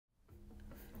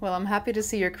Well, I'm happy to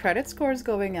see your credit scores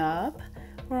going up.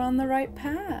 We're on the right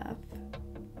path.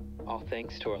 All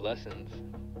thanks to our lessons.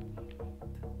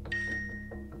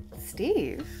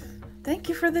 Steve, thank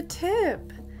you for the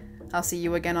tip. I'll see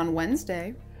you again on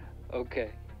Wednesday.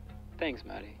 Okay. Thanks,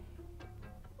 Maddie.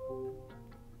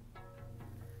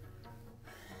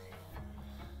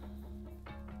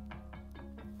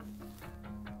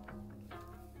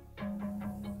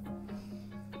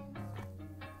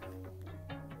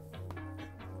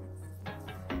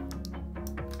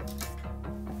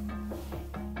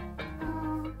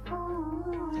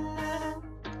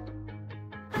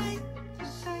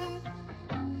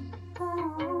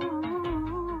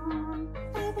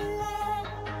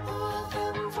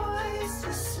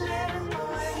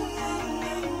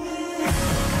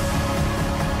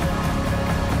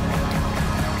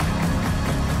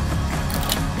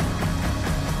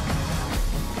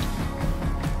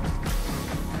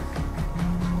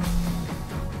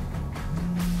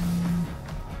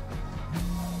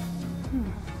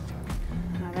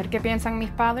 A ver qué piensan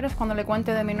mis padres cuando le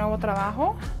cuente de mi nuevo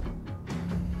trabajo.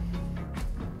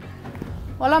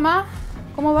 Hola, Ma.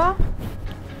 ¿Cómo va?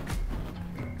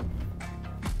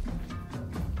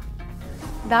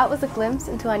 That was a glimpse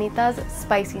into Anita's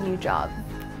spicy new job.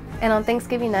 And on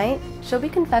Thanksgiving night, she'll be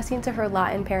confessing to her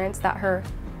Latin parents that her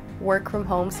work from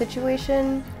home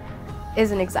situation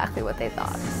isn't exactly what they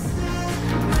thought.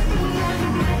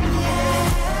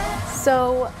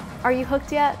 So, are you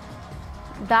hooked yet?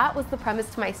 That was the premise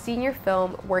to my senior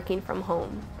film, Working from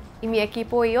Home. Y mi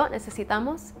equipo y yo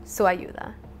necesitamos su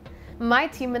ayuda. My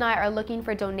team and I are looking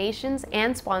for donations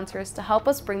and sponsors to help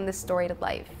us bring this story to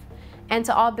life. And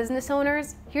to all business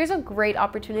owners, here's a great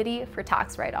opportunity for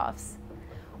tax write-offs.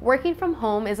 Working from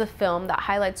Home is a film that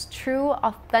highlights true,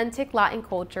 authentic Latin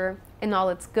culture in all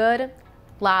its good,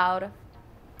 loud,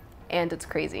 and it's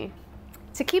crazy.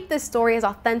 To keep this story as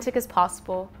authentic as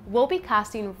possible, we'll be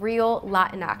casting real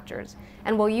Latin actors,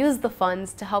 and we'll use the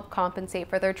funds to help compensate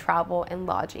for their travel and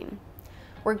lodging.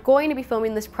 We're going to be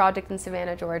filming this project in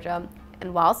Savannah, Georgia,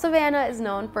 and while Savannah is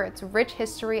known for its rich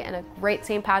history and a great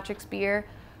St. Patrick's beer,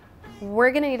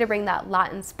 we're gonna need to bring that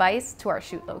Latin spice to our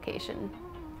shoot location.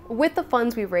 With the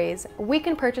funds we raise, we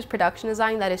can purchase production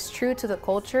design that is true to the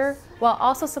culture while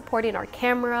also supporting our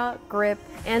camera, grip,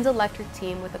 and electric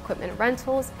team with equipment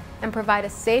rentals and provide a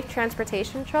safe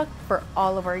transportation truck for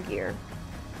all of our gear.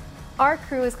 Our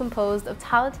crew is composed of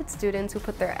talented students who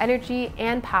put their energy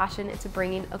and passion into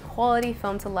bringing a quality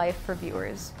film to life for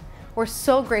viewers. We're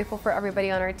so grateful for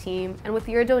everybody on our team, and with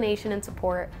your donation and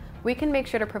support, we can make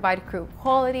sure to provide crew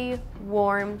quality,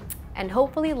 warm, and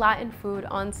hopefully Latin food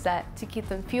on set to keep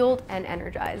them fueled and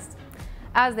energized.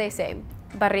 As they say,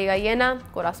 barriga llena,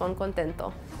 corazón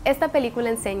contento. Esta película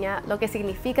enseña lo que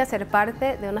significa ser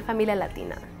parte de una familia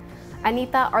latina.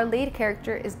 Anita, our lead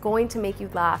character, is going to make you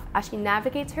laugh as she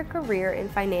navigates her career in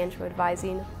financial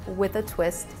advising with a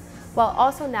twist, while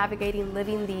also navigating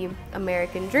living the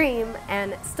American dream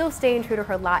and still staying true to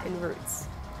her Latin roots.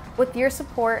 With your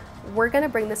support, we're going to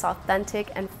bring this authentic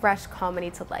and fresh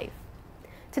comedy to life.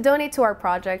 To donate to our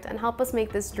project and help us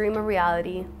make this dream a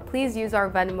reality, please use our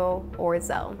Venmo or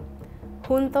Zelle.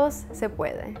 Juntos se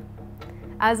puede.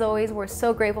 As always, we're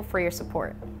so grateful for your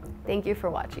support. Thank you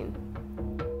for watching.